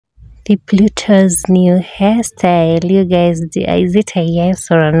the Pluto's new hairstyle. You guys, is it a yes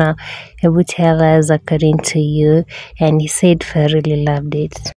or a no? He would tell us according to you, and he said he really loved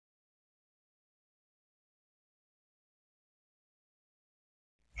it.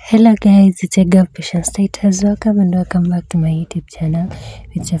 Hello guys, it's a girl patient status. Welcome and welcome back to my YouTube channel.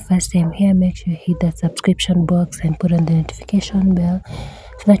 If it's your first time here, make sure you hit that subscription box and put on the notification bell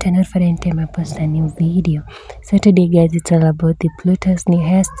so that you're notified anytime I post a new video. So today guys, it's all about the Pluto's new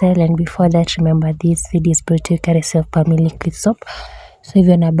hairstyle, and before that, remember this video is brought to you courtesy of Pammy Liquid Soap. So if you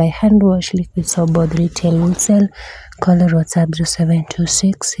wanna buy hand wash, liquid soap, both retail and wholesale, call or WhatsApp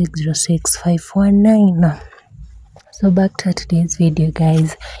 0726 606 519. So back to today's video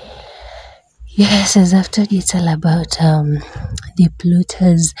guys. Yes, as I've told you, it's all about the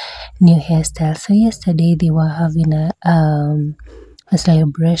Pluto's new hairstyle. So yesterday they were having a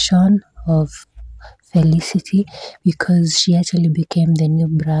celebration of Felicity because she actually became the new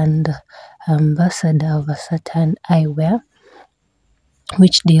brand ambassador of a certain eyewear,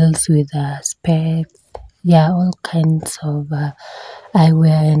 which deals with specs, all kinds of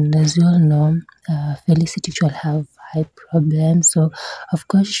eyewear. And as you all know, Felicity will have eye problems, so of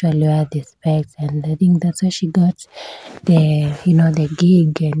course she will wear the specs, and I think that's why she got the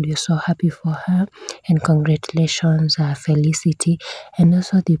gig, and we're so happy for her, and congratulations Felicity. And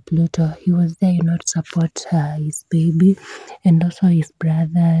also the Pluto, he was there to support his baby, and also his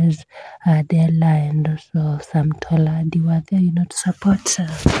brothers Della and also Sam Tola. They were there to support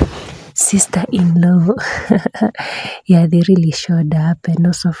sister-in-law. Yeah, they really showed up. And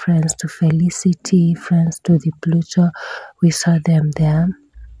also friends to Felicity, friends to the Pluto, we saw them there,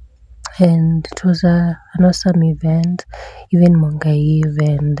 and it was an awesome event. Even Mongaiv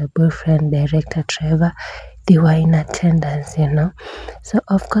and the boyfriend director Trevor, they were in attendance. So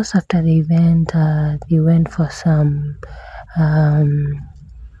of course after the event they went for some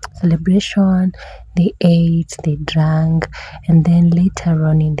celebration. They ate, they drank, and then later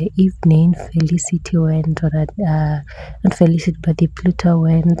on in the evening, Felicity went on not Felicity, but the Pluto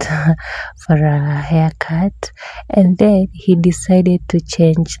went for a haircut, and then he decided to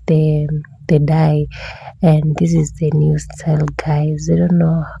change the dye, and this is the new style guys. I don't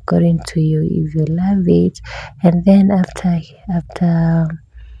know according to you if you love it. And then after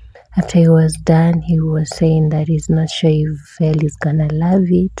he was done, he was saying that he's not sure if Fel is gonna love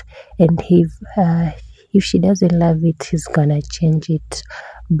it, and if she doesn't love it, he's gonna change it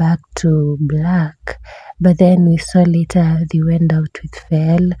back to black. But then we saw later they went out with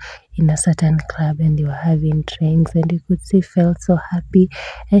Fel in a certain club, and they were having drinks, and you could see Fel so happy,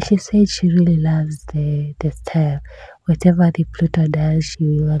 and she said she really loves the style. Whatever the Pluto does, she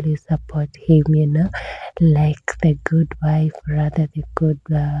will always support him, like the good wife, rather the good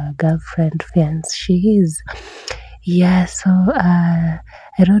girlfriend, fiance she is. Yeah, so I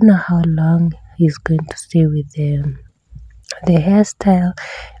don't know how long he's going to stay with the hairstyle.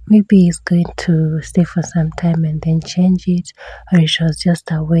 Maybe he's going to stay for some time and then change it, or it was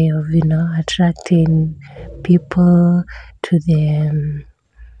just a way of attracting people to the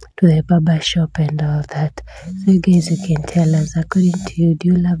barber shop and all that. So you guys, you can tell us according to you, do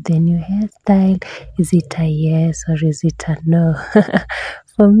you love the new hairstyle? Is it a yes or is it a no?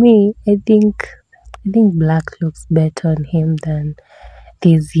 For me, I think black looks better on him than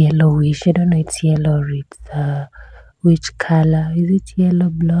this yellowish. I don't know, it's yellow or it's which color. Is it yellow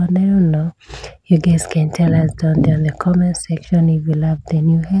blonde? I don't know. You guys can tell us down there in the comment section if you love the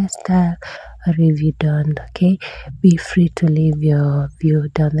new hairstyle or if you don't. Okay, be free to leave your view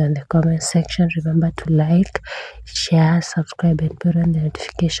down there in the comment section. Remember to like, share, subscribe, and put on the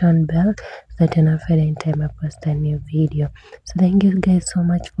notification bell so that you're notified anytime I post a new video. So thank you guys so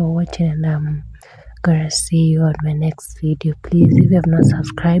much for watching, and I'm gonna see you on my next video. Please, if you have not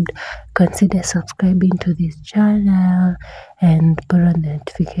subscribed, consider subscribing to this channel and put on the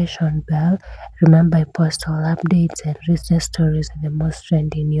notification bell. Remember, I post all updates and recent stories and the most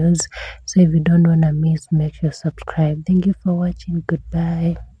trending news, so if you don't want to miss, make sure you subscribe. Thank you for watching.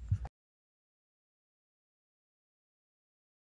 Goodbye.